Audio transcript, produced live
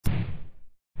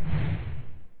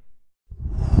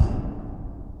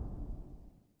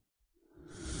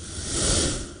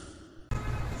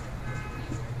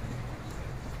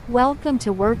Welcome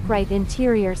to Workrite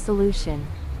Interior Solution,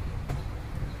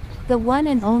 the one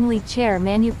and only chair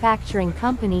manufacturing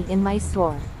company in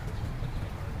Mysore.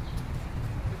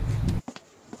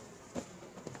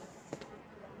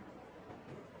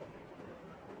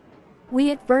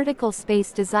 We at Vertical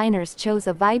Space Designers chose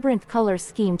a vibrant color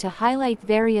scheme to highlight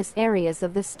various areas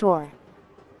of the store.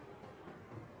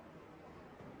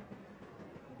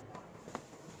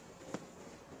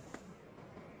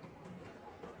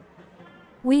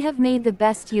 We have made the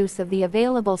best use of the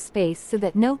available space so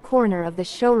that no corner of the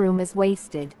showroom is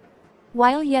wasted,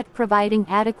 while yet providing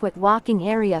adequate walking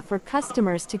area for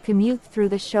customers to commute through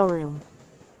the showroom.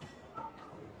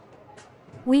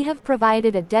 We have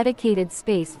provided a dedicated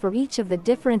space for each of the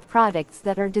different products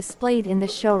that are displayed in the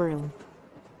showroom.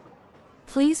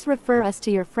 Please refer us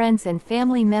to your friends and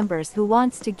family members who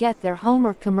wants to get their home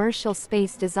or commercial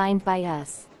space designed by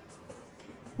us.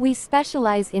 We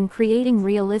specialize in creating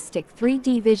realistic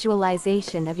 3D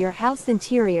visualization of your house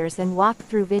interiors and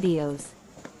walkthrough videos.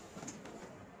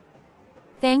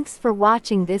 Thanks for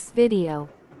watching this video.